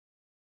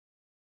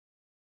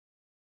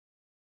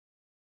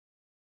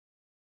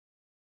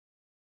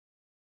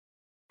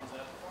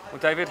Well,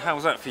 David, how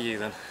was that for you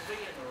then?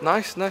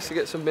 Nice to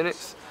get some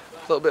minutes.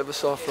 A little bit of a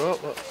sore throat,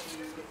 but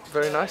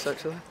very nice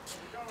actually.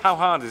 How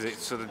hard is it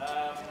sort of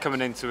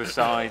coming into a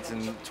side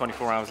and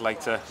 24 hours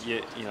later,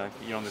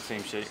 you're on the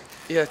team sheet?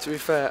 Yeah, to be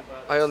fair,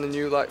 I only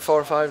knew like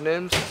 4 or 5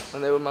 names,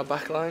 and they were my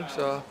backline.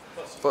 So,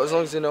 but as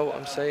long as they know what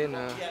I'm saying,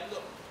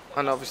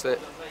 and obviously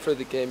through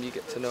the game you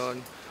get to know.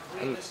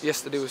 And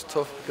yesterday was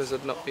tough because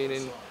I'd not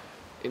been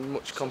in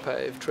much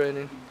competitive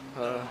training,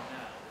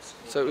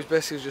 so it was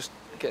basically just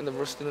getting the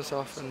rustiness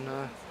off.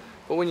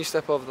 But when you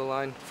step over the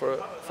line for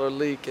a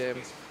league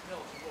game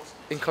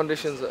in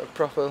conditions that are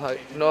proper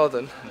like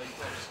northern,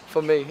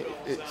 for me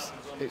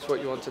it's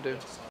what you want to do.